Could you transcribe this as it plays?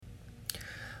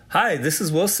Hi, this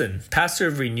is Wilson, pastor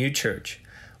of Renew Church.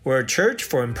 We're a church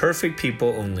for imperfect people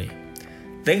only.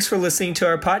 Thanks for listening to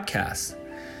our podcast.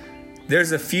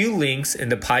 There's a few links in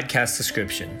the podcast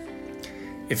description.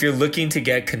 If you're looking to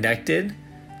get connected,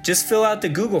 just fill out the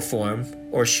Google form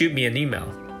or shoot me an email.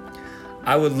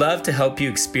 I would love to help you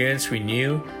experience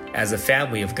Renew as a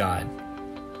family of God.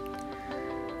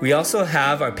 We also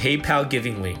have our PayPal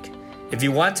giving link if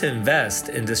you want to invest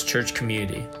in this church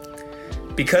community.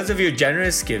 Because of your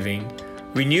generous giving,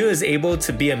 Renew is able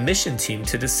to be a mission team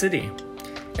to the city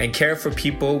and care for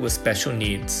people with special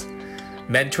needs,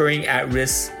 mentoring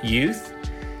at-risk youth,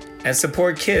 and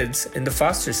support kids in the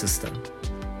foster system.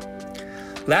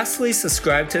 Lastly,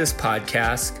 subscribe to this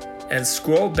podcast and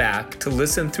scroll back to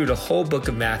listen through the whole book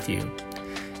of Matthew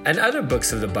and other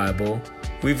books of the Bible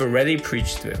we've already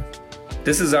preached through.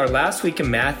 This is our last week in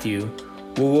Matthew,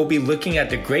 where we'll be looking at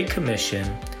the Great Commission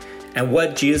and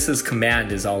what Jesus'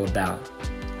 command is all about.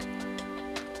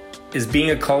 Is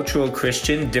being a cultural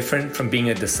Christian different from being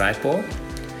a disciple?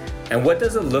 And what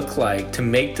does it look like to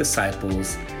make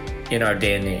disciples in our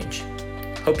day and age?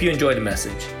 Hope you enjoy the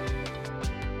message.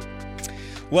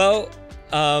 Well,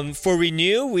 for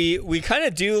Renew, we kind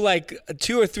of do like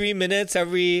 2 or 3 minutes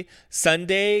every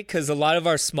Sunday because a lot of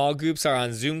our small groups are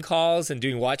on Zoom calls and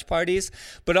doing watch parties.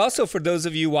 But also for those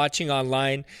of you watching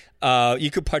online,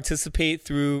 you could participate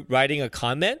through writing a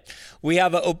comment. We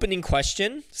have an opening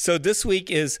question. So this week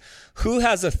is, who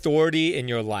has authority in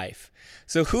your life?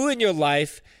 So who in your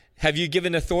life have you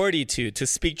given authority to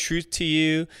speak truth to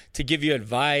you, to give you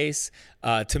advice,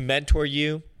 to mentor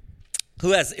you?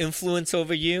 Who has influence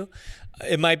over you?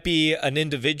 It might be an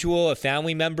individual, a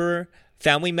family member.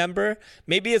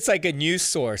 Maybe it's like a news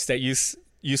source that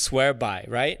you swear by,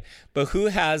 right? But who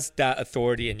has that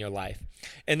authority in your life?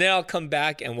 And then I'll come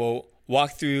back and we'll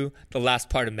walk through the last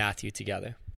part of Matthew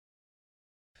together.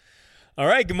 All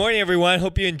right, good morning, everyone.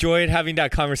 Hope you enjoyed having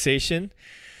that conversation.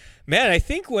 Man, I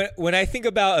think when I think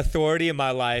about authority in my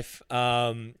life,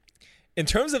 in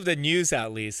terms of the news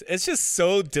at least, it's just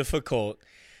so difficult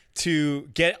to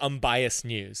get unbiased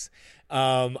news.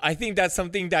 I think that's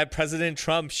something that President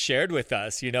Trump shared with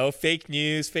us, fake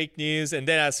news. And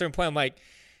then at a certain point, I'm like,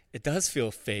 it does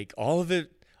feel fake. All of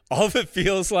it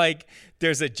feels like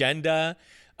there's agenda,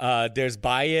 there's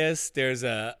bias, there's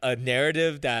a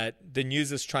narrative that the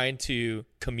news is trying to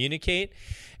communicate.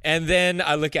 And then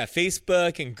I look at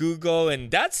Facebook and Google, and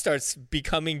that starts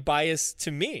becoming biased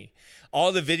to me.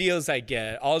 All the videos I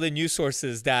get, all the news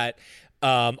sources that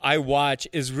I watch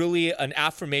is really an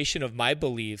affirmation of my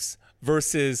beliefs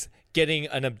versus getting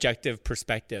an objective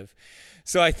perspective.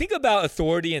 So I think about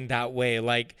authority in that way,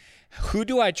 like, who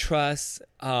do I trust?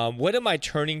 What am I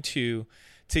turning to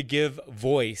give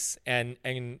voice and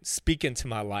speak into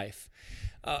my life?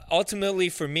 Ultimately,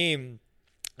 for me,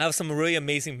 I have some really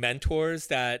amazing mentors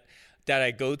that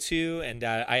I go to and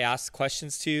that I ask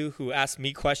questions to, who ask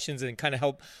me questions and kind of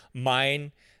help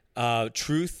mine the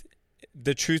truth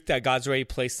that God's already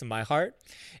placed in my heart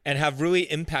and have really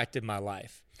impacted my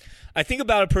life. I think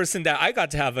about a person that I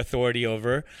got to have authority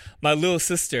over, my little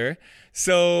sister.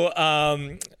 So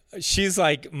she's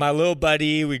like my little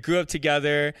buddy. We grew up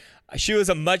together. She was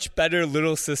a much better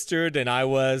little sister than I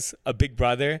was a big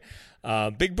brother.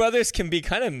 Big brothers can be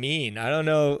kind of mean. I don't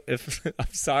know if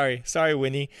I'm sorry,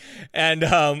 Winnie.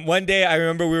 And one day I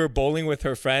remember we were bowling with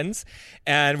her friends,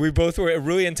 and we both were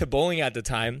really into bowling at the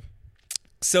time.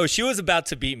 So she was about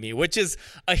to beat me, which is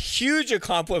a huge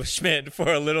accomplishment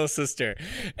for a little sister.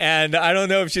 And I don't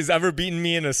know if she's ever beaten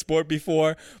me in a sport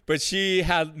before, but she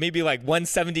had maybe like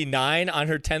 179 on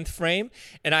her 10th frame,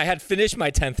 and I had finished my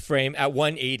 10th frame at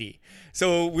 180.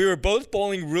 So we were both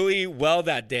bowling really well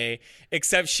that day,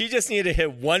 except she just needed to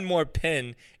hit one more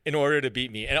pin in order to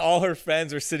beat me. And all her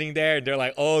friends were sitting there, and they're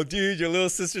like, "Oh, dude, your little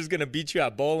sister's going to beat you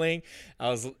at bowling."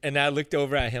 And I looked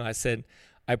over at him. I said,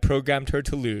 "I programmed her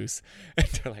to lose." And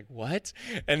they're like, "What?"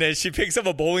 And then she picks up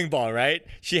a bowling ball, right?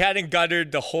 She hadn't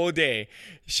guttered the whole day.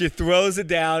 She throws it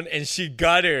down and she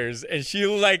gutters, and she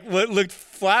looked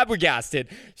flabbergasted.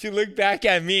 She looked back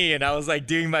at me, and I was like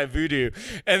doing my voodoo.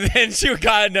 And then she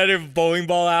got another bowling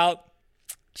ball out.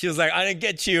 She was like, "I didn't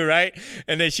get you," right?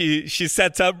 And then she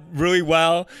sets up really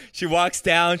well. She walks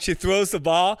down, she throws the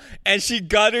ball, and she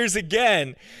gutters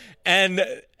again. And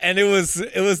it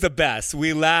was the best.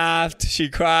 We laughed, she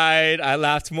cried, I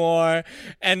laughed more.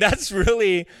 And that's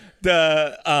really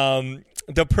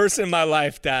the person in my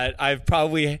life that I've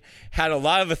probably had a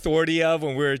lot of authority of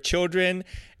when we were children,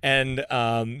 and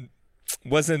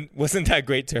wasn't that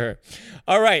great to her.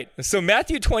 All right, so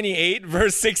Matthew 28,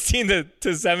 verse 16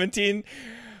 to 17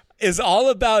 is all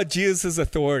about Jesus'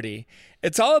 authority.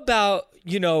 It's all about,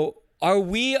 are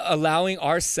we allowing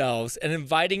ourselves and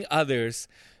inviting others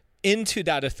into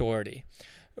that authority?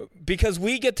 Because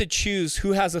we get to choose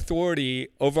who has authority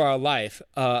over our life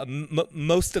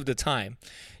most of the time,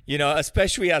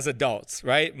 especially as adults,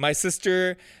 right? My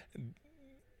sister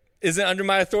isn't under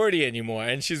my authority anymore,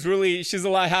 and she's a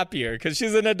lot happier because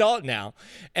she's an adult now.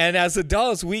 And as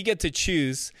adults, we get to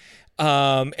choose,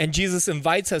 and Jesus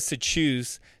invites us to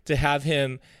choose to have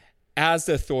him as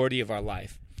the authority of our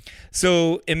life.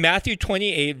 So in Matthew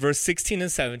 28, verse 16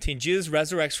 and 17, Jesus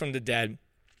resurrects from the dead.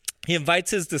 He invites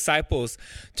his disciples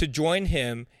to join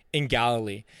him in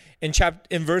Galilee.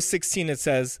 In verse 16, it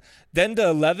says, "Then the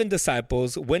 11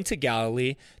 disciples went to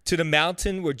Galilee, to the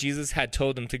mountain where Jesus had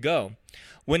told them to go.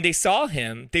 When they saw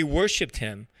him, they worshipped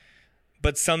him,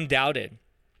 but some doubted.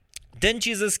 Then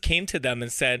Jesus came to them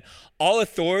and said, 'All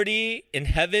authority in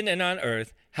heaven and on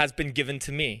earth has been given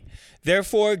to me.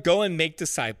 Therefore, go and make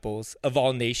disciples of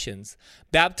all nations,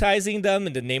 baptizing them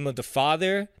in the name of the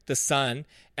Father, the Son,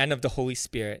 and of the Holy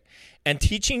Spirit, and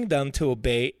teaching them to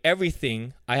obey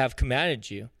everything I have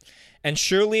commanded you. And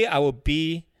surely I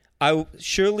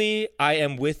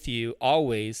am with you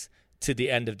always to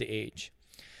the end of the age.'"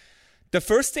 The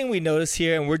first thing we notice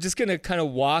here, and we're just going to kind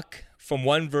of walk from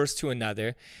one verse to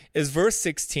another, is verse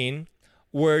 16,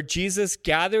 where Jesus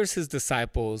gathers his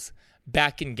disciples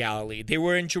back in Galilee. They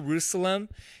were in Jerusalem.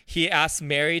 He asked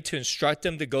Mary to instruct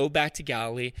them to go back to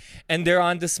Galilee, and they're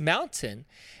on this mountain.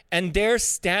 And they're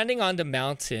standing on the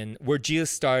mountain where Jesus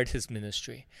started his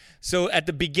ministry. So at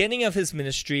the beginning of his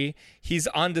ministry, he's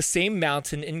on the same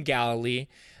mountain in Galilee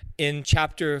in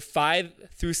chapter 5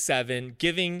 through 7,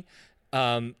 giving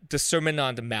the Sermon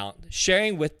on the Mount,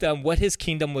 sharing with them what his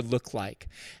kingdom would look like,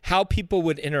 how people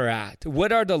would interact,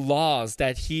 what are the laws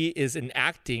that he is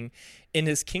enacting in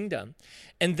his kingdom.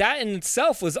 And that in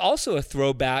itself was also a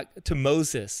throwback to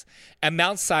Moses. At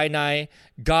Mount Sinai,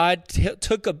 God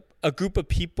took a group of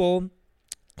people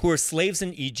who were slaves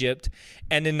in Egypt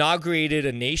and inaugurated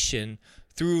a nation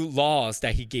through laws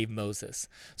that he gave Moses.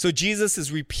 So Jesus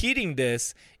is repeating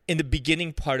this in the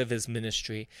beginning part of his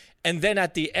ministry. And then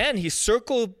at the end, he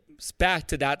circles back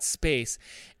to that space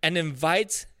and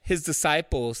invites his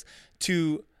disciples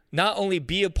to not only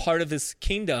be a part of his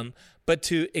kingdom, but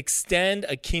to extend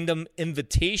a kingdom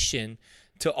invitation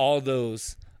to all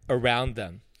those around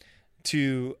them,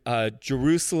 to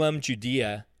Jerusalem,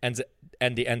 Judea, and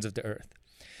the ends of the earth.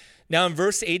 Now in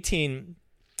verse 18,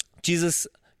 Jesus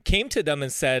came to them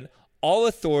and said, "All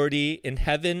authority in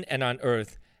heaven and on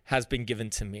earth has been given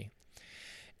to me."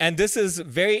 And this is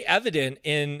very evident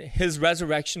in his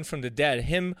resurrection from the dead,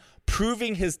 him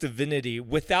proving his divinity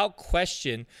without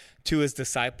question to his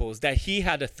disciples that he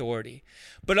had authority.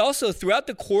 But also throughout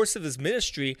the course of his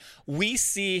ministry, we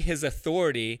see his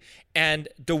authority and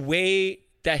the way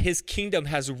that his kingdom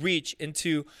has reached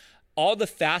into all the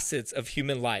facets of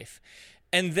human life.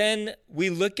 And then we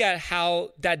look at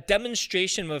how that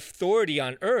demonstration of authority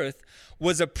on earth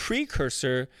was a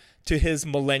precursor to his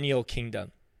millennial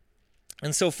kingdom.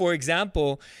 And so, for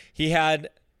example, he had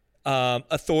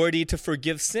authority to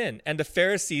forgive sin, and the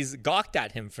Pharisees gawked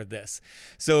at him for this.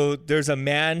 So there's a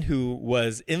man who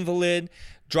was invalid,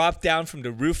 dropped down from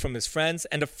the roof from his friends,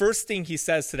 and the first thing he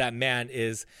says to that man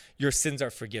is, "Your sins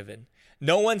are forgiven."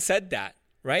 No one said that,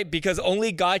 right? Because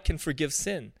only God can forgive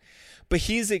sin. But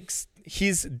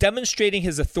he's demonstrating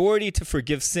his authority to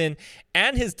forgive sin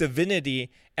and his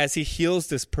divinity as he heals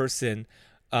this person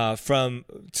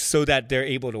so that they're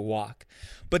able to walk.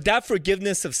 But that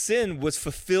forgiveness of sin was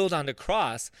fulfilled on the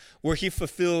cross, where he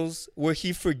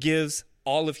forgives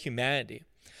all of humanity.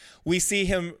 We see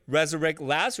him resurrect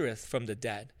Lazarus from the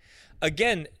dead.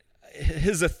 Again,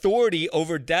 his authority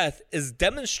over death is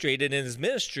demonstrated in his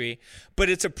ministry, but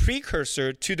it's a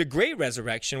precursor to the great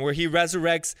resurrection, where he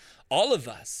resurrects all of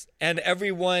us and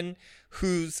everyone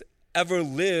who's ever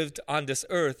lived on this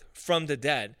earth from the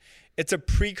dead. It's a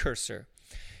precursor.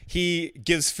 He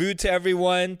gives food to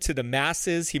everyone, to the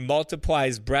masses. He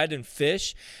multiplies bread and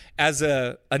fish as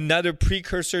another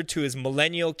precursor to his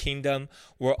millennial kingdom,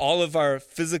 where all of our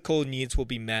physical needs will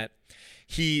be met.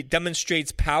 He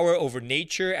demonstrates power over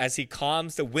nature as he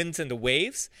calms the winds and the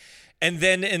waves. And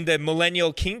then in the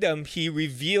millennial kingdom, he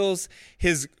reveals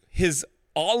his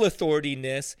all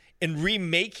authority-ness in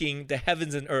remaking the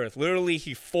heavens and earth. Literally,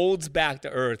 he folds back the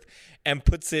earth and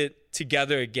puts it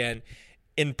together again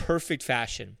in perfect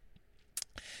fashion.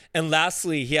 And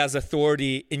lastly, he has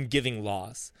authority in giving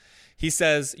laws. He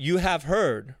says, "You have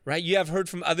heard," right? "You have heard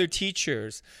from other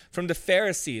teachers, from the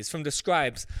Pharisees, from the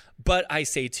scribes, but I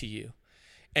say to you."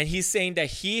 And he's saying that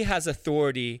he has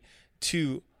authority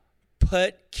to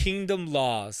put kingdom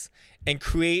laws and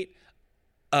create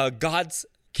God's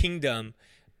kingdom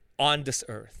on this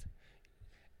earth.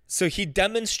 So he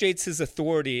demonstrates his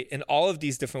authority in all of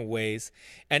these different ways,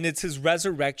 and it's his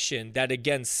resurrection that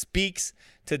again speaks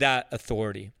to that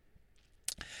authority.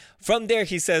 From there,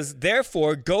 he says,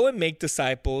 therefore, go and make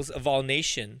disciples of all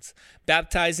nations,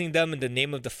 baptizing them in the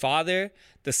name of the Father,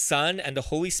 the Son, and the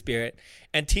Holy Spirit,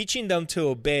 and teaching them to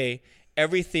obey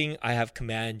everything I have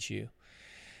commanded you.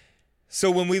 So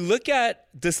when we look at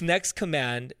this next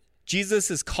command,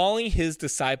 Jesus is calling his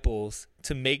disciples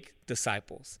to make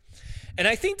disciples. And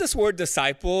I think this word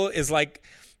disciple is like,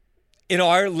 in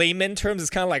our layman terms, it's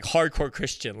kind of like hardcore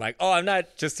Christian. Like, oh, I'm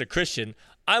not just a Christian.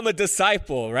 I'm a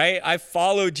disciple, right? I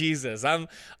follow Jesus.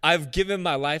 I've given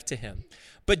my life to him.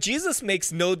 But Jesus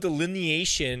makes no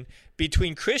delineation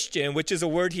between Christian, which is a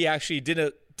word he actually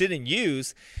didn't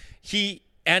use,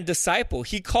 and disciple.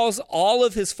 He calls all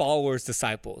of his followers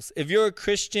disciples. If you're a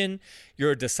Christian,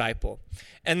 you're a disciple.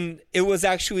 And it was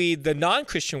actually the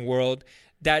non-Christian world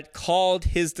that called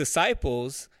his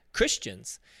disciples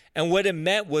Christians. And what it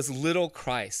meant was little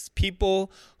Christs,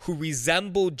 people who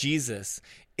resembled Jesus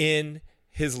in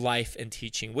his life and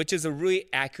teaching, which is a really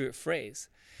accurate phrase.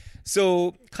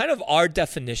 So kind of our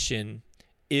definition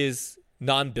is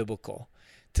non-biblical.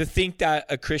 To think that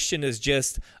a Christian is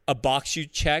just a box you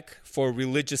check for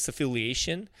religious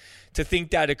affiliation, to think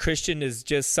that a Christian is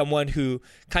just someone who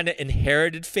kind of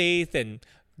inherited faith and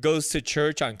goes to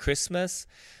church on Christmas,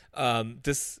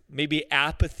 this maybe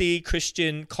apathy,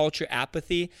 Christian culture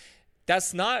apathy,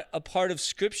 that's not a part of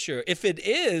Scripture. If it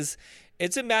is,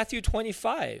 it's in Matthew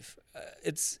 25.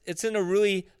 It's in a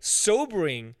really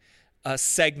sobering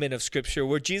segment of Scripture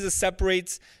where Jesus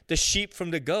separates the sheep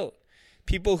from the goat.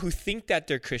 People who think that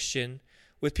they're Christian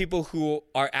with people who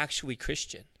are actually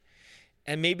Christian.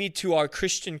 And maybe to our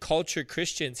Christian culture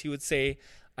Christians, he would say,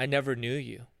 I never knew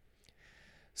you.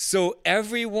 So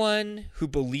everyone who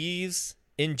believes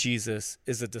in Jesus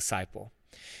is a disciple.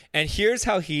 And here's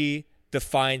how he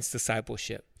defines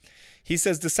discipleship. He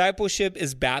says discipleship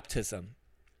is baptism.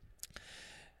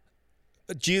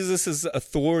 Jesus'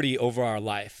 authority over our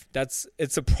life.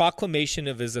 It's a proclamation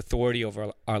of his authority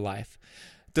over our life.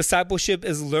 Discipleship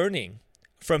is learning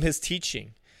from his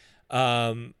teaching.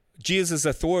 Jesus'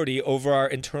 authority over our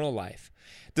internal life.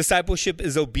 Discipleship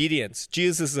is obedience.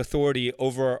 Jesus' authority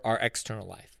over our external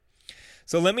life.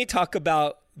 So let me talk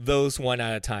about those one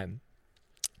at a time.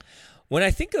 When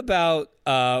I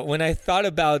thought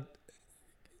about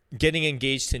getting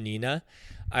engaged to Nina,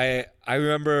 I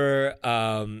remember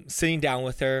sitting down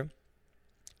with her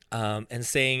and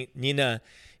saying, Nina,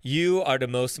 you are the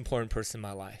most important person in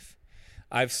my life.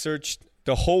 I've searched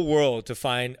the whole world to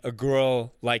find a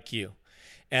girl like you.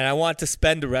 And I want to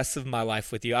spend the rest of my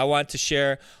life with you. I want to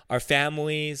share our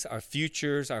families, our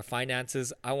futures, our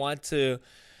finances. I want to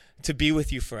be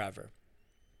with you forever.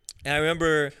 And I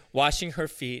remember washing her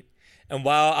feet. And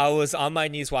while I was on my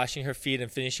knees washing her feet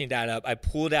and finishing that up, I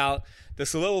pulled out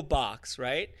this little box,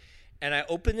 right? And I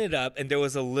opened it up, and there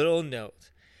was a little note.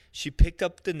 She picked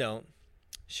up the note.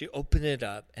 She opened it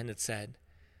up, and it said,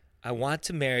 I want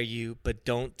to marry you, but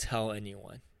don't tell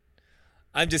anyone.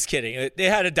 I'm just kidding. It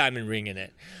had a diamond ring in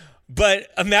it. But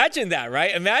imagine that,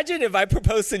 right? Imagine if I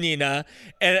proposed to Nina,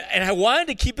 and I wanted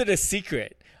to keep it a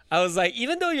secret. I was like,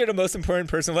 even though you're the most important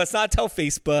person, let's not tell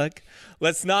Facebook.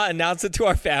 Let's not announce it to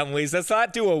our families. Let's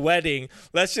not do a wedding.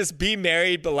 Let's just be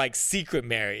married, but like secret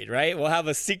married, right? We'll have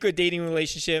a secret dating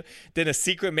relationship, then a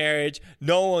secret marriage.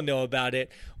 No one will know about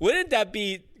it. Wouldn't that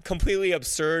be completely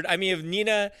absurd? I mean, if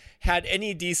Nina had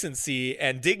any decency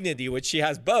and dignity, which she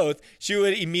has both, she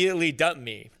would immediately dump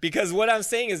me. Because what I'm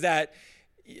saying is that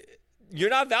you're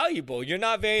not valuable. You're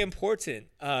not very important.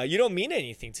 You don't mean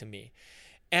anything to me.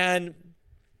 And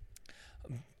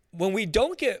when we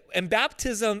don't and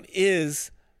baptism is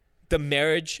the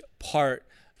marriage part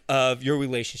of your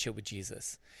relationship with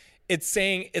Jesus. It's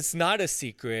saying it's not a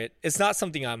secret. It's not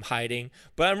something I'm hiding,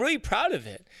 but I'm really proud of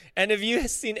it. And if you've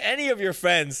seen any of your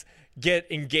friends get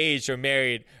engaged or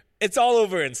married, it's all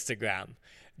over Instagram.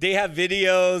 They have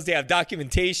videos, they have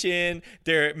documentation,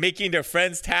 they're making their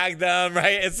friends tag them,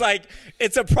 right? It's like,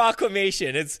 it's a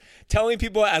proclamation. It's telling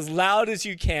people as loud as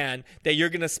you can that you're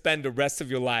going to spend the rest of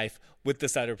your life with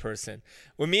this other person.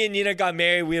 When me and Nina got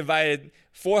married, we invited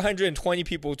 420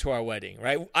 people to our wedding,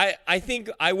 right? I think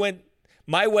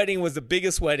my wedding was the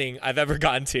biggest wedding I've ever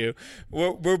gone to.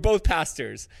 We're both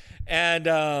pastors. And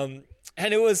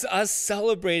it was us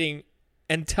celebrating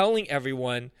and telling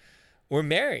everyone we're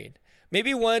married.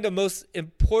 Maybe one of the most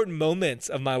important moments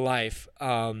of my life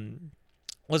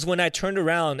was when I turned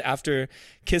around after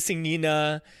kissing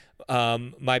Nina.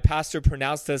 My pastor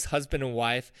pronounced us husband and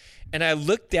wife, and I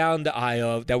looked down the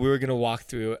aisle that we were going to walk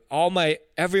through.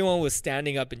 Everyone was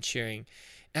standing up and cheering,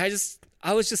 And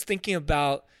I was just thinking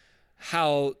about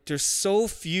how there's so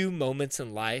few moments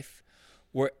in life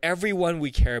where everyone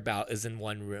we care about is in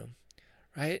one room,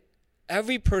 right?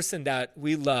 Every person that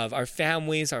we love, our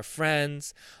families, our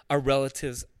friends, our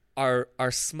relatives, are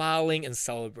smiling and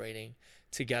celebrating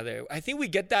together. I think we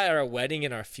get that at our wedding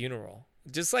and our funeral.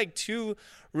 Just like two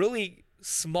really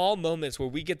small moments where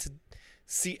we get to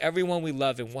see everyone we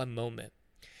love in one moment.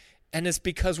 And it's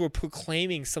because we're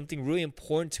proclaiming something really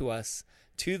important to us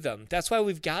to them. That's why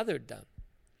we've gathered them.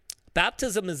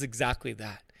 Baptism is exactly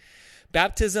that.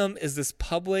 Baptism is this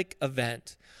public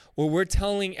event where we're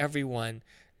telling everyone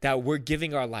that we're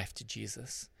giving our life to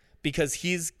Jesus because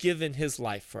he's given his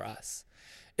life for us.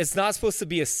 It's not supposed to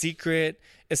be a secret.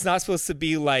 It's not supposed to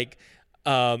be like,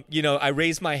 I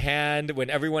raised my hand when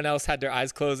everyone else had their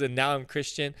eyes closed and now I'm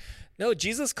Christian. No,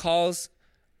 Jesus calls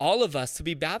all of us to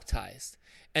be baptized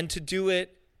and to do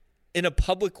it in a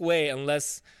public way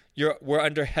unless we're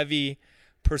under heavy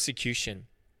persecution.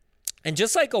 And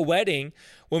just like a wedding,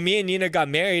 when me and Nina got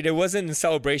married, it wasn't in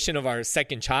celebration of our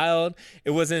second child. It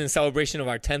wasn't in celebration of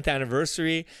our 10th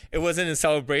anniversary. It wasn't in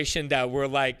celebration that we're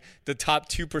like the top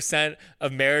 2%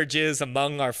 of marriages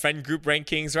among our friend group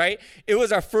rankings, right? It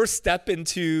was our first step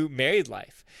into married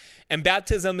life. And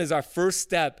baptism is our first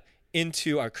step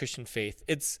into our Christian faith.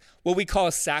 It's what we call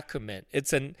a sacrament.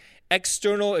 It's an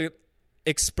external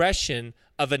expression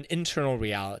of an internal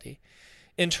reality.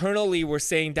 Internally, we're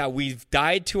saying that we've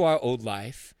died to our old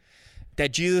life,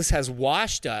 that Jesus has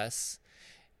washed us,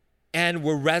 and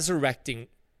we're resurrecting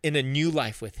in a new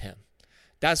life with him.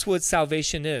 That's what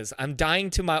salvation is. I'm dying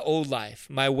to my old life,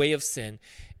 my way of sin,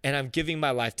 and I'm giving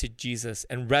my life to Jesus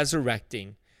and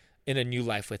resurrecting in a new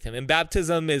life with him. And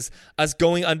baptism is us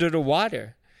going under the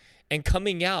water and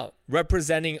coming out,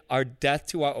 representing our death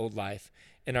to our old life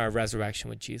in our resurrection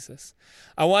with Jesus.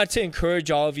 I want to encourage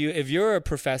all of you, if you're a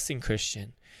professing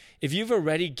Christian, if you've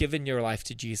already given your life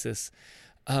to Jesus,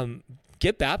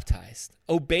 get baptized.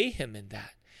 Obey him in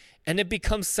that. And it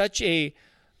becomes such a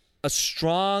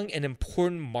strong and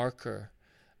important marker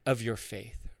of your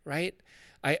faith, right?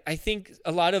 I think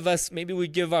a lot of us, maybe we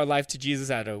give our life to Jesus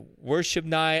at a worship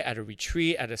night, at a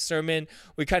retreat, at a sermon.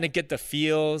 We kind of get the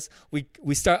feels.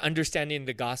 We start understanding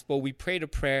the gospel. We pray the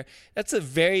prayer. That's a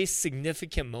very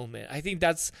significant moment. I think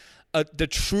that's the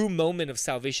true moment of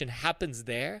salvation happens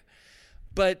there.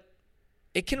 But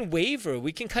it can waver.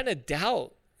 We can kind of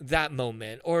doubt that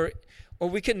moment, or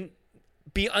we can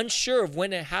be unsure of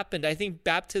when it happened. I think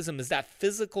baptism is that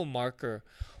physical marker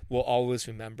we'll always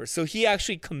remember. So he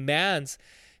actually commands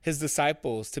his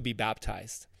disciples to be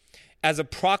baptized as a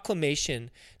proclamation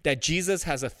that Jesus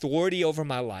has authority over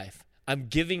my life. I'm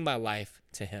giving my life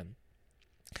to him.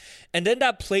 And then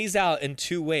that plays out in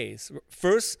two ways.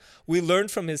 First, we learn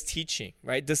from his teaching,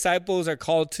 right? Disciples are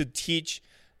called to teach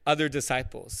other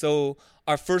disciples. So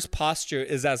our first posture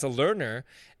is as a learner,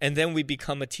 and then we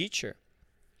become a teacher.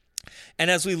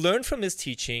 And as we learn from his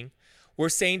teaching, we're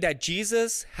saying that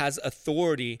Jesus has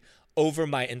authority over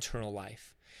my internal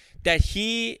life, that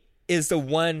he is the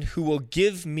one who will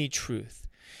give me truth.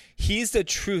 He's the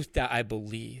truth that I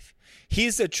believe.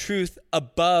 He's the truth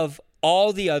above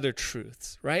all the other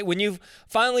truths, right? When you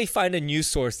finally find a news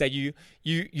source that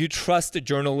you trust the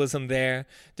journalism there,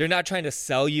 they're not trying to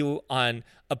sell you on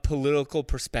a political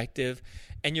perspective,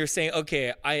 and you're saying,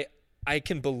 okay, I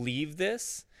can believe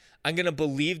this. I'm going to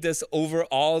believe this over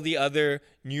all the other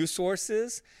news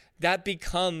sources. That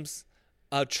becomes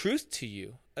a truth to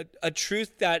you, a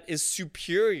truth that is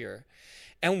superior.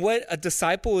 And what a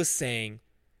disciple is saying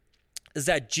is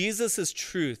that Jesus'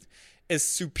 truth is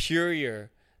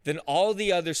superior than all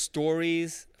the other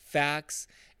stories, facts,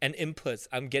 and inputs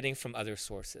I'm getting from other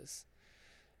sources.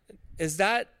 Is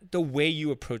that the way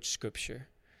you approach Scripture?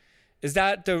 Is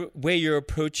that the way you're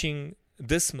approaching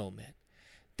this moment?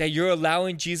 That you're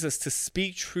allowing Jesus to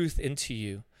speak truth into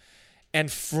you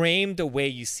and frame the way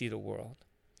you see the world.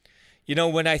 You know,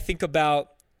 when I think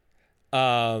about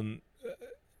all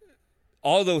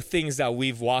the things that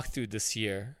we've walked through this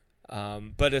year,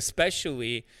 but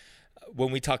especially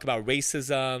when we talk about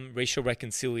racism, racial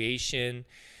reconciliation,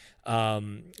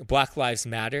 Black Lives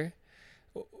Matter,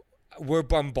 we're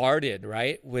bombarded,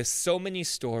 right, with so many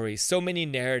stories, so many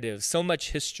narratives, so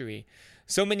much history,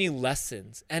 so many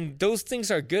lessons. And those things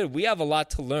are good. We have a lot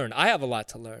to learn. I have a lot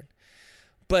to learn.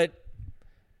 But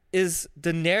is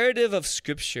the narrative of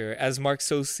Scripture, as Mark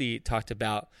Sosi talked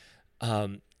about,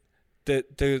 the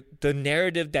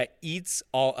narrative that eats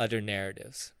all other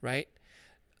narratives, right?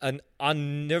 An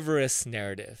omnivorous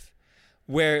narrative,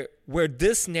 where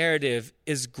this narrative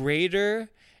is greater,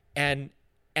 and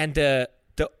the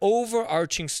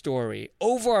overarching story,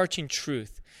 overarching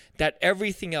truth that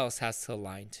everything else has to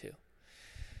align to.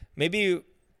 Maybe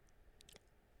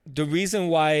the reason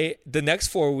why the next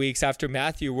 4 weeks after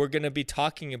Matthew, we're going to be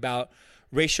talking about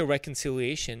racial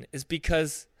reconciliation is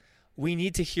because we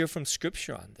need to hear from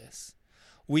Scripture on this.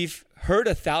 We've heard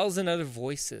 1,000 other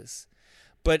voices,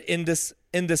 but in this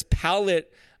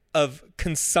palette of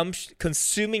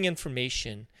consuming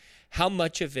information, how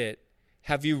much of it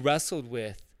have you wrestled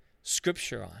with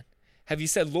Scripture on? Have you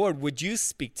said, Lord, would you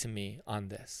speak to me on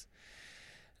this?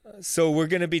 So we're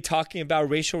going to be talking about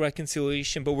racial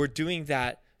reconciliation, but we're doing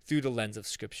that through the lens of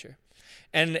Scripture.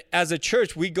 And as a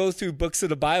church, we go through books of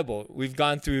the Bible. We've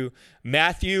gone through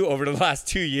Matthew over the last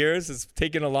 2 years. It's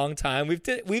taken a long time.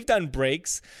 We've done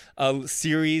breaks,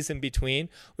 series in between.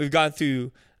 We've gone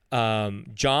through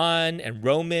John and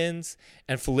Romans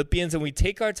and Philippians, and we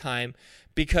take our time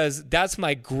because that's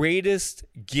my greatest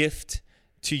gift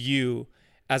to you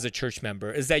as a church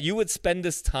member, is that you would spend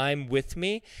this time with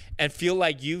me and feel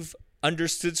like you've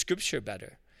understood Scripture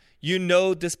better. You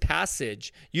know this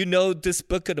passage. You know this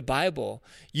book of the Bible.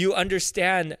 You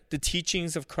understand the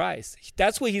teachings of Christ.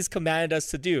 That's what he's commanded us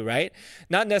to do, right?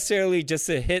 Not necessarily just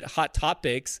to hit hot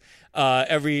topics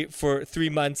for 3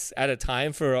 months at a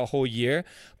time for a whole year,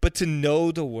 but to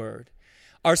know the Word.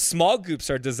 Our small groups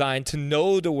are designed to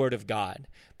know the Word of God.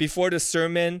 Before the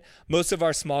sermon, most of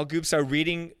our small groups are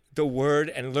reading the Word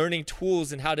and learning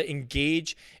tools and how to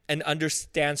engage and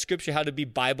understand Scripture, how to be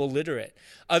Bible literate.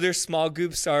 Other small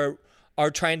groups are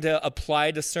trying to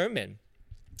apply the sermon.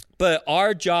 But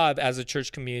our job as a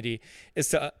church community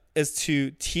is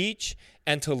to teach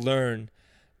and to learn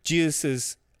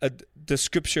the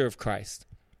Scripture of Christ.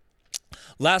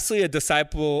 Lastly, a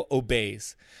disciple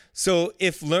obeys. So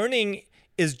if learning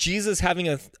is Jesus having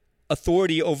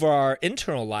authority over our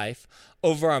internal life,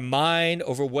 over our mind,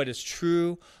 over what is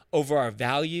true, over our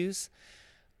values,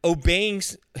 obeying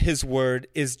his word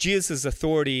is Jesus'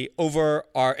 authority over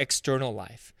our external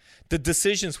life, the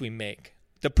decisions we make,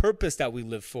 the purpose that we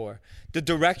live for, the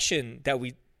direction that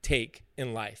we take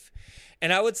in life.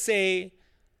 And I would say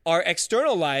our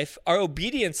external life, our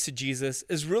obedience to Jesus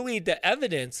is really the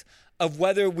evidence of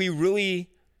whether we really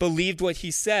believed what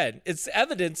he said. It's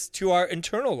evidence to our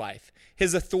internal life,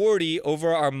 his authority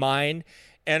over our mind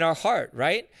and our heart,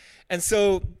 right? And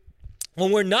so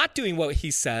when we're not doing what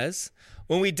he says,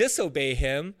 when we disobey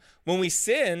him, when we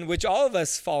sin, which all of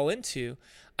us fall into,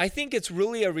 I think it's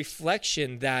really a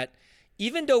reflection that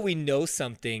even though we know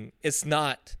something, it's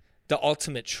not the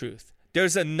ultimate truth.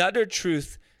 There's another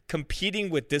truth competing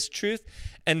with this truth,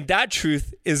 and that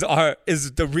truth is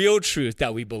the real truth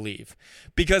that we believe,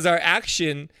 because our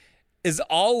action is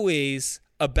always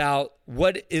about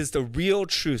what is the real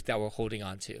truth that we're holding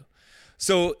on to.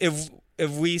 So if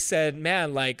we said,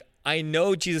 man, like, I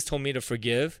know Jesus told me to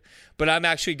forgive, but I'm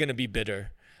actually going to be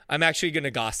bitter. I'm actually going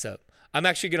to gossip. I'm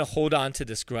actually going to hold on to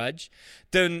this grudge.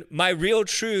 Then my real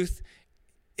truth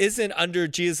isn't under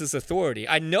Jesus' authority.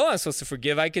 I know I'm supposed to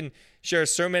forgive. I can share a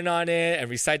sermon on it and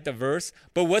recite the verse,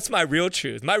 but what's my real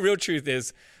truth? My real truth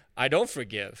is I don't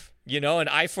forgive, an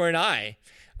eye for an eye.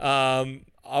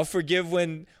 I'll forgive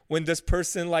when this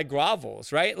person like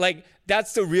grovels, right? Like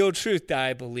that's the real truth that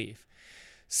I believe.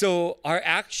 So our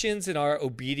actions and our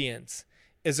obedience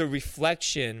is a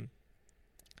reflection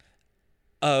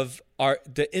of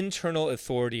the internal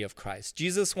authority of Christ.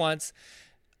 Jesus wants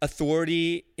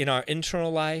authority in our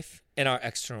internal life and our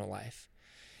external life.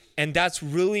 And that's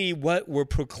really what we're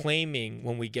proclaiming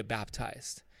when we get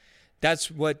baptized.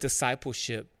 That's what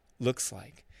discipleship looks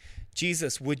like.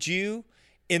 Jesus, would you,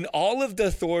 in all of the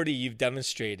authority you've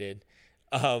demonstrated,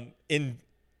 in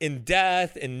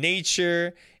death, in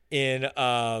nature, in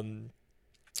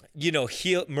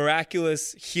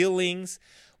miraculous healings,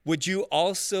 would you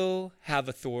also have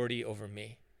authority over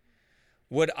me?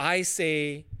 Would I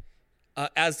say,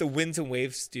 as the winds and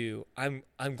waves do, I'm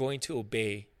going to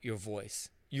obey your voice.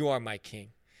 You are my king.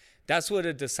 That's what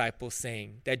a disciple's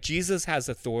saying, that Jesus has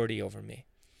authority over me.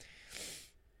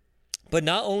 But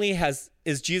not only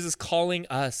is Jesus calling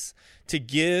us to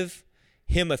give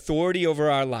him authority over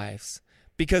our lives,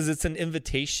 because it's an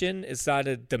invitation, it's not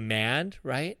a demand,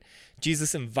 right?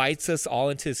 Jesus invites us all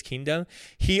into his kingdom.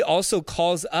 He also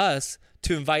calls us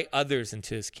to invite others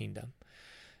into his kingdom.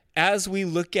 As we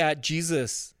look at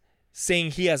Jesus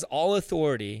saying he has all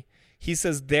authority, he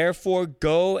says, therefore,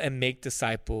 go and make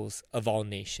disciples of all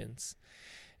nations.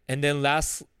 And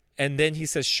then he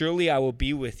says, surely I will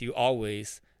be with you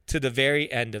always to the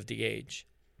very end of the age.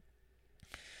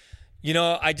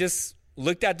 I just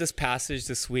looked at this passage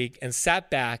this week and sat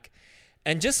back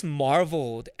and just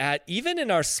marveled at, even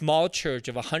in our small church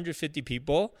of 150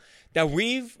 people, that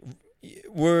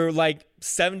we're like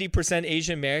 70%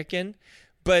 Asian American.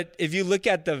 But if you look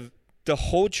at the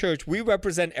whole church, we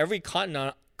represent every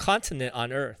continent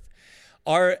on earth.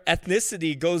 Our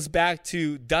ethnicity goes back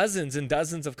to dozens and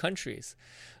dozens of countries.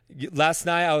 Last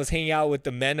night, I was hanging out with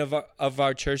the men of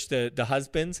our church, the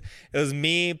husbands. It was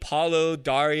me, Paulo,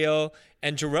 Dario,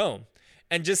 and Jerome.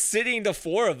 And just sitting, the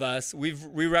four of us, we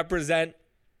represent,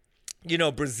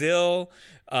 Brazil,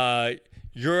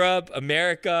 Europe,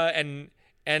 America, and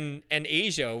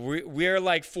Asia. We're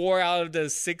like 4 out of the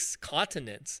 6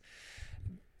 continents.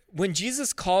 When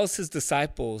Jesus calls his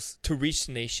disciples to reach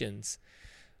the nations,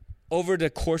 over the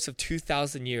course of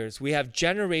 2,000 years, we have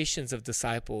generations of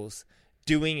disciples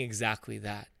doing exactly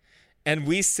that. And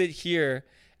we sit here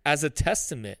as a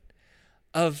testament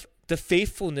of the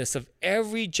faithfulness of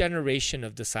every generation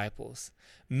of disciples,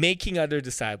 making other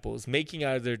disciples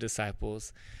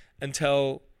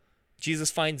until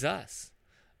Jesus finds us,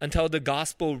 until the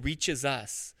gospel reaches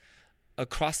us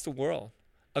across the world,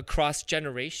 across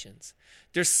generations.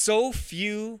 There's so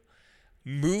few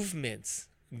movements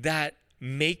that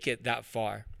make it that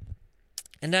far.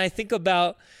 And then I think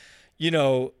about,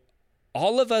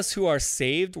 all of us who are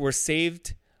saved, were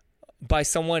saved by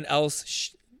someone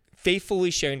else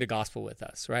faithfully sharing the gospel with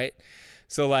us, right?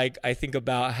 So like I think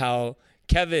about how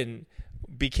Kevin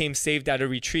became saved at a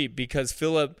retreat because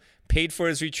Philip paid for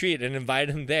his retreat and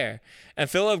invited him there. And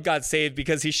Philip got saved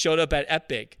because he showed up at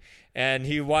Epic and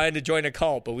he wanted to join a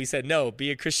cult, but we said, no,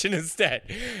 be a Christian instead.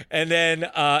 And then,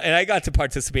 and I got to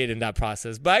participate in that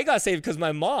process. But I got saved because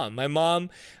my mom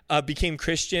became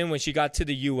Christian when she got to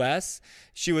the U.S.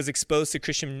 She was exposed to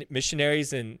Christian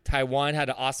missionaries in Taiwan, had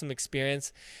an awesome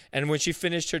experience. And when she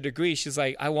finished her degree, she's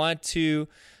like, I want to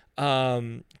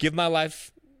give my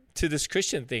life to this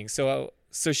Christian thing. So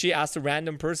she asked a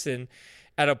random person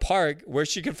at a park where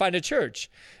she could find a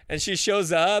church. And she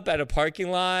shows up at a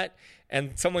parking lot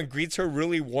and someone greets her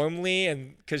really warmly,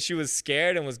 and because she was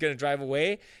scared and was going to drive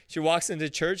away, she walks into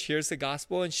church, hears the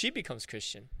gospel, and she becomes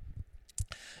Christian.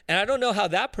 And I don't know how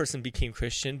that person became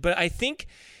Christian, but I think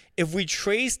if we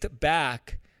traced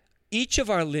back each of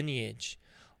our lineage,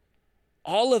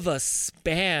 all of us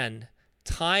span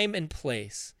time and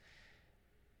place,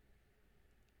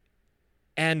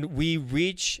 and we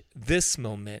reach this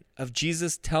moment of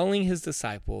Jesus telling his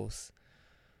disciples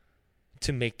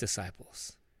to make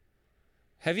disciples.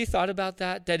 Have you thought about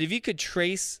that? That if you could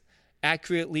trace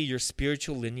accurately your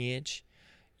spiritual lineage,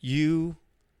 you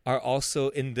are also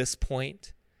in this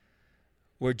point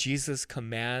where Jesus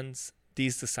commands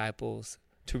these disciples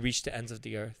to reach the ends of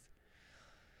the earth.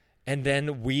 And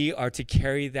then we are to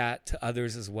carry that to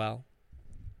others as well.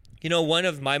 One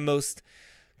of my most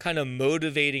kind of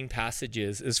motivating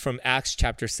passages is from Acts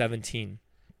chapter 17.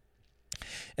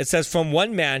 It says, from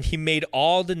one man he made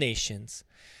all the nations,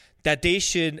 that they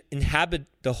should inhabit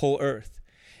the whole earth.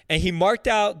 And he marked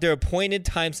out their appointed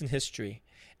times in history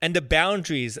and the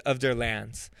boundaries of their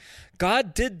lands.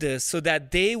 God did this so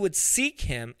that they would seek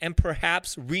him and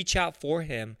perhaps reach out for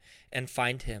him and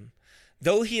find him,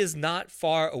 though he is not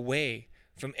far away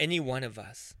from any one of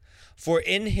us. For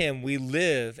in him we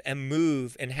live and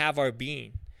move and have our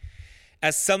being.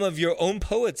 As some of your own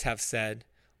poets have said,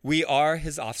 we are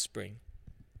his offspring.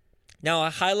 Now, I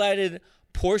highlighted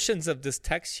portions of this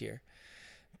text here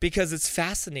because it's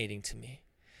fascinating to me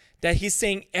that he's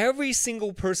saying every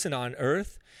single person on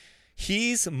earth,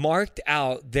 he's marked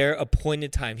out their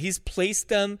appointed time. He's placed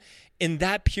them in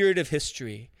that period of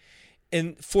history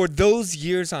and for those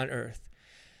years on earth.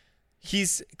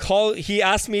 He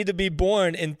asked me to be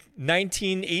born in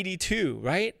 1982,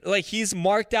 right? Like he's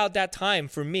marked out that time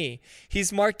for me.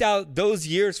 He's marked out those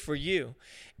years for you.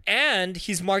 And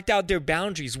he's marked out their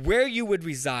boundaries, where you would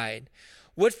reside,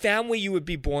 what family you would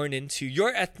be born into,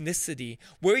 your ethnicity,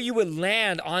 where you would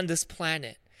land on this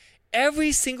planet.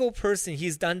 Every single person,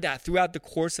 he's done that throughout the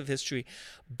course of history.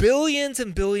 Billions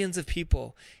and billions of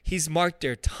people, he's marked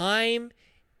their time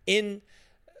in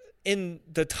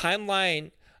the timeline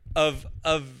of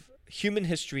human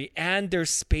history and their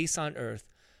space on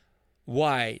earth.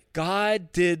 Why?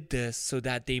 God did this so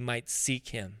that they might seek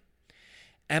him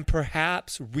and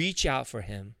perhaps reach out for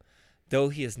him, though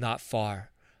he is not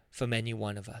far from any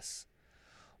one of us.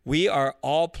 We are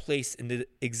all placed in the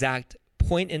exact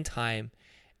point in time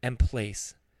and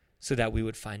place so that we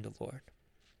would find the Lord.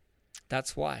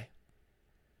 That's why.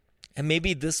 And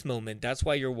maybe this moment, that's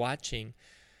why you're watching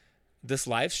this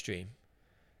live stream,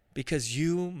 because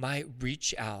you might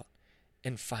reach out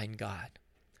and find God.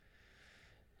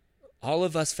 All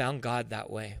of us found God that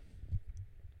way.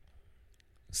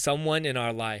 Someone in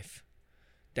our life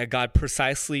that God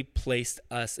precisely placed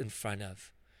us in front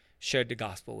of shared the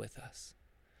gospel with us.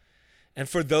 And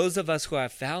for those of us who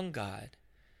have found God,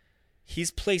 He's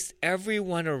placed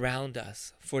everyone around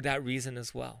us for that reason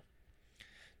as well.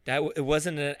 That it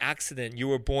wasn't an accident. You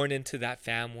were born into that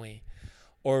family,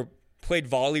 or played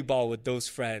volleyball with those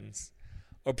friends,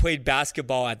 or played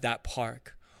basketball at that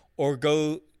park, or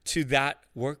go to that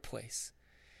workplace.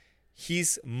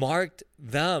 He's marked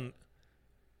them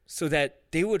so that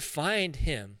they would find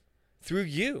him through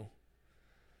you,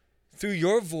 through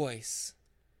your voice,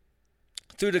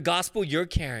 through the gospel you're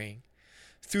carrying,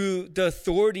 through the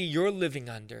authority you're living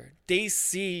under. They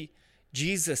see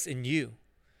Jesus in you.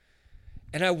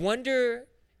 And I wonder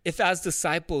if as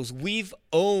disciples, we've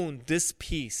owned this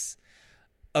piece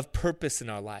of purpose in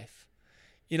our life.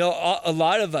 You know, a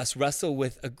lot of us wrestle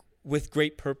with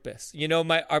great purpose. You know,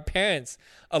 our parents,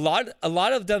 a lot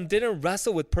of them didn't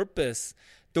wrestle with purpose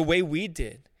the way we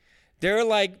did. They're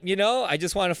like, you know, I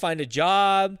just want to find a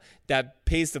job that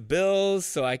pays the bills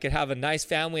so I could have a nice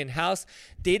family and house.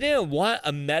 They didn't want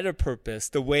a meta purpose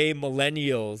the way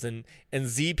millennials and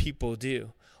Z people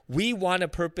do. We want a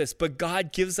purpose, but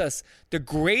God gives us the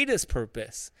greatest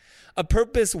purpose, a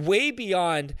purpose way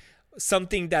beyond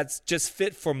something that's just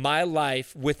fit for my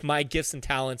life with my gifts and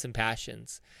talents and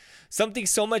passions. Something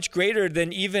so much greater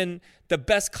than even the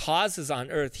best causes on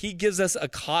earth. He gives us a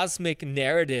cosmic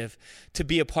narrative to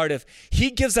be a part of. He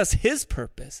gives us his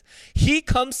purpose. He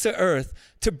comes to earth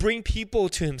to bring people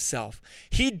to himself.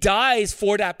 He dies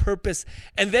for that purpose.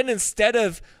 And then instead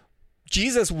of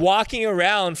Jesus walking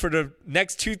around for the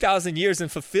next 2,000 years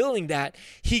and fulfilling that,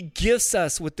 he gifts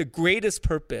us with the greatest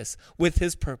purpose, with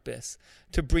his purpose,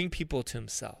 to bring people to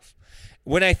himself.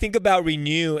 When I think about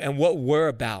Renew and what we're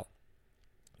about,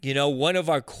 you know, one of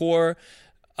our core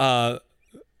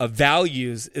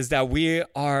values is that we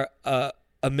are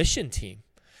a mission team.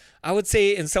 I would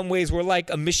say in some ways we're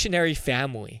like a missionary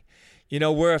family. You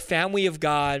know, we're a family of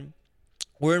God.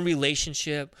 We're in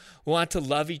relationship. We want to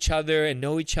love each other and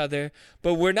know each other.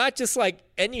 But we're not just like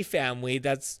any family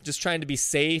that's just trying to be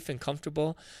safe and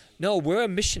comfortable. No, we're a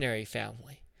missionary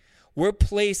family. We're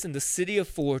placed in the city of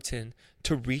Fullerton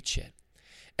to reach it.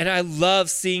 And I love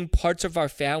seeing parts of our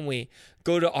family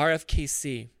go to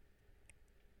RFKC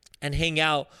and hang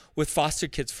out with foster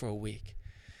kids for a week.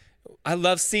 I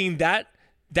love seeing that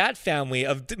family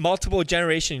of multiple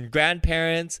generation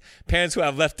grandparents, parents who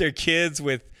have left their kids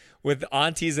with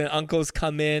aunties and uncles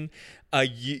come in,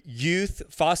 youth,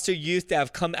 foster youth that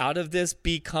have come out of this,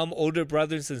 become older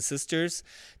brothers and sisters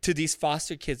to these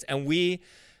foster kids. And we,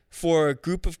 for a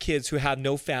group of kids who have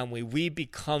no family, we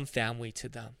become family to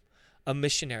them, a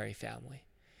missionary family.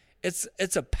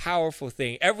 It's a powerful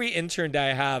thing. Every intern that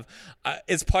I have,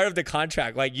 it's part of the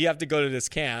contract. Like, you have to go to this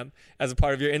camp as a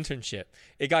part of your internship.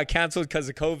 It got canceled because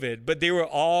of COVID, but they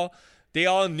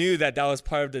all knew that was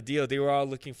part of the deal. They were all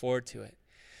looking forward to it.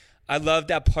 I love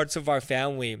that parts of our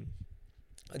family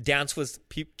dance with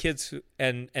kids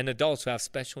and adults who have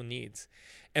special needs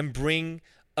and bring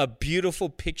a beautiful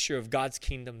picture of God's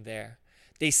kingdom there.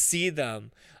 They see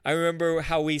them. I remember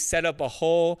how we set up a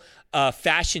whole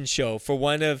fashion show for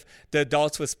one of the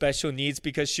adults with special needs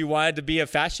because she wanted to be a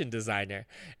fashion designer.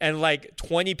 And like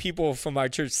 20 people from our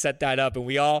church set that up, and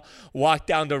we all walked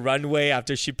down the runway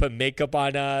after she put makeup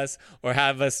on us or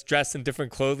have us dressed in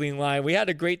different clothing line. We had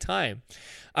a great time.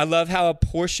 I love how a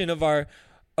portion of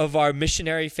our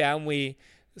missionary family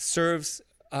serves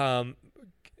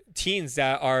teens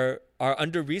that are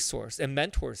under-resourced and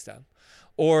mentors them,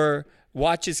 or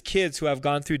watches kids who have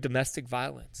gone through domestic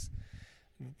violence.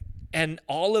 And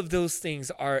all of those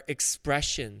things are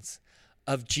expressions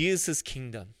of Jesus'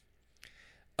 kingdom,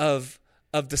 of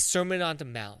the Sermon on the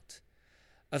Mount,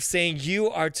 of saying you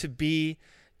are to be,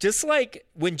 just like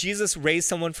when Jesus raised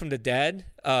someone from the dead,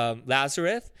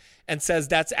 Lazarus, and says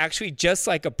that's actually just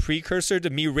like a precursor to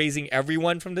me raising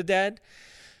everyone from the dead.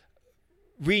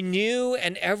 Renew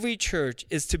and every church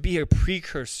is to be a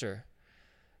precursor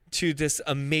to this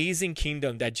amazing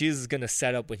kingdom that Jesus is going to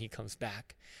set up when he comes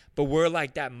back. But we're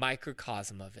like that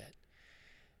microcosm of it,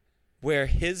 where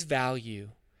his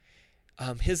value,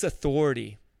 his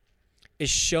authority is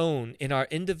shown in our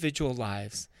individual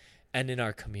lives and in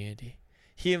our community.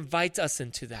 He invites us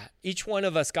into that. Each one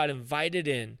of us got invited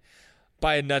in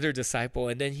by another disciple,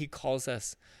 and then he calls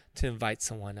us to invite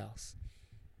someone else.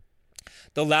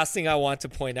 The last thing I want to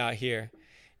point out here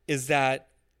is that,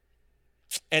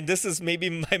 and this is maybe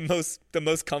the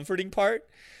most comforting part,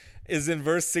 is in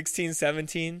verse 16,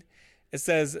 17. It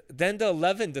says, then the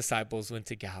 11 disciples went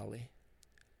to Galilee.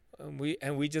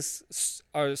 And we just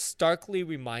are starkly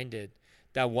reminded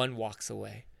that one walks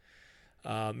away.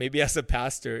 Maybe as a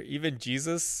pastor, even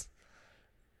Jesus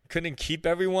couldn't keep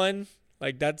everyone.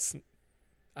 Like, that's,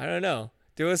 I don't know.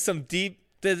 There was some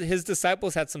his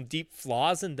disciples had some deep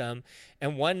flaws in them.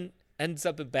 And one ends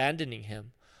up abandoning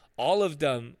him. All of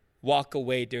them walk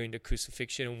away during the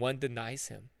crucifixion, and one denies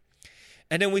him.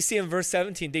 And then we see in verse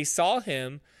 17, they saw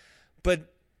him,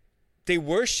 but they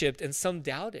worshiped, and some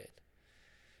doubted.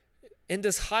 In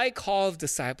this high call of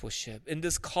discipleship, in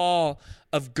this call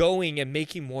of going and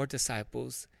making more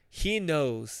disciples, he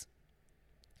knows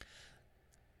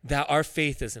that our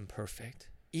faith is imperfect.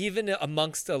 Even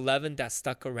amongst the 11 that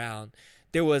stuck around,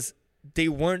 they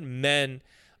weren't men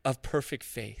of perfect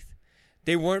faith.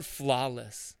 They weren't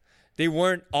flawless. They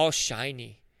weren't all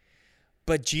shiny.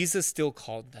 But Jesus still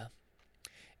called them.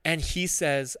 And he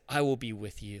says, I will be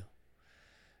with you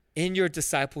in your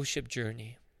discipleship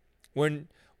journey.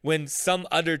 When some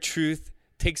other truth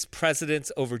takes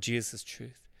precedence over Jesus'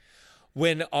 truth.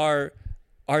 When our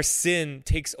sin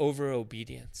takes over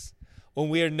obedience. When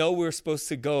we know we're supposed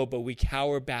to go, but we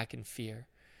cower back in fear.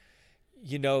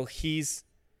 He's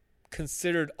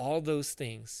considered all those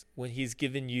things when he's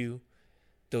given you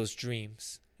those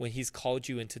dreams, when he's called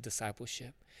you into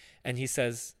discipleship. And he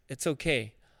says, it's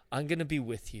okay. I'm going to be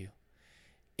with you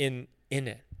in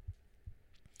it.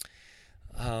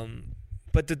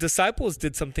 But the disciples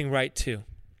did something right too.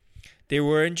 They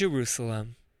were in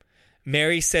Jerusalem.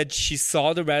 Mary said she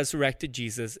saw the resurrected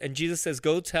Jesus. And Jesus says,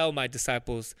 go tell my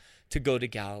disciples to go to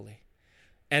Galilee.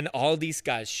 And all these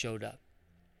guys showed up.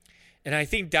 And I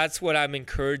think that's what I'm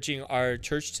encouraging our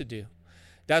church to do.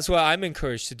 That's what I'm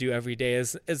encouraged to do every day.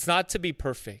 It's not to be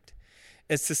perfect.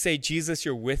 It's to say, Jesus,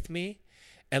 you're with me.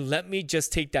 And let me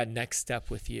just take that next step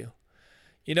with you.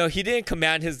 He didn't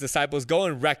command his disciples, go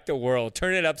and wreck the world,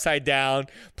 turn it upside down,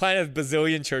 plant a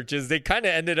bazillion churches. They kind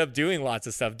of ended up doing lots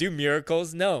of stuff, do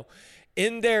miracles. No.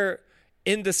 In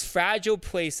this fragile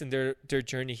place in their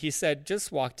journey, he said,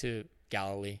 just walk to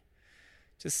Galilee.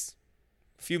 Just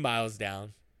a few miles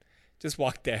down. Just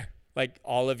walk there. Like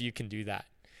all of you can do that.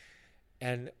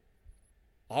 And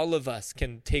all of us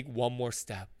can take one more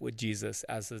step with Jesus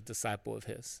as a disciple of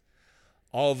his.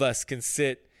 All of us can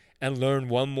sit and learn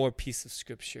one more piece of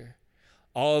scripture.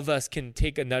 All of us can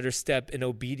take another step in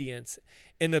obedience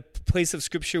in a place of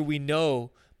scripture we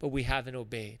know, but we haven't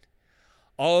obeyed.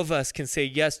 All of us can say,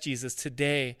 yes, Jesus,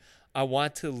 today I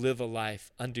want to live a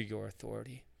life under your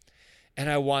authority.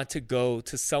 And I want to go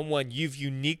to someone you've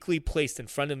uniquely placed in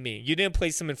front of me. You didn't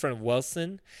place him in front of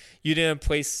Wilson. You didn't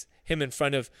place him in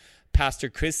front of Pastor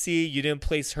Chrissy. You didn't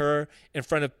place her in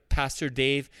front of Pastor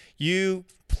Dave. You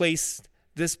placed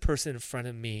this person in front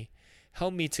of me.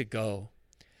 Help me to go.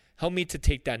 Help me to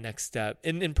take that next step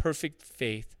in perfect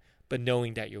faith, but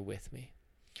knowing that you're with me.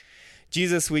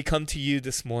 Jesus, we come to you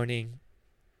this morning,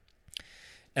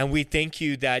 and we thank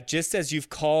you that just as you've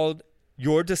called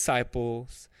your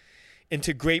disciples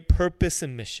into great purpose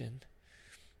and mission,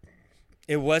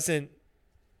 it was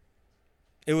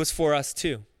for us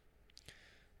too.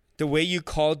 The way you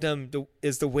called them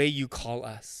is the way you call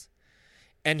us.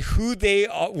 And who they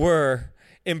were,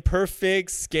 imperfect,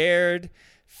 scared,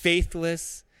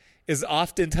 faithless, is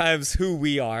oftentimes who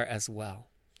we are as well.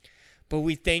 But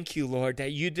we thank you, Lord,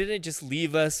 that you didn't just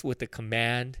leave us with a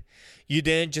command. You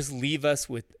didn't just leave us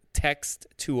with text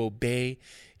to obey.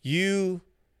 You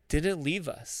didn't leave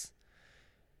us.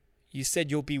 You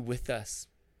said you'll be with us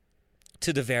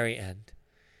to the very end.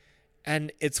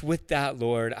 And it's with that,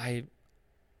 Lord, I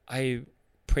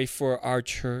pray for our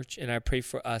church and I pray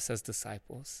for us as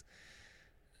disciples,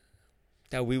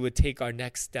 that we would take our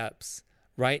next steps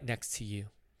right next to you.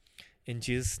 In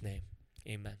Jesus' name,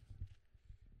 amen.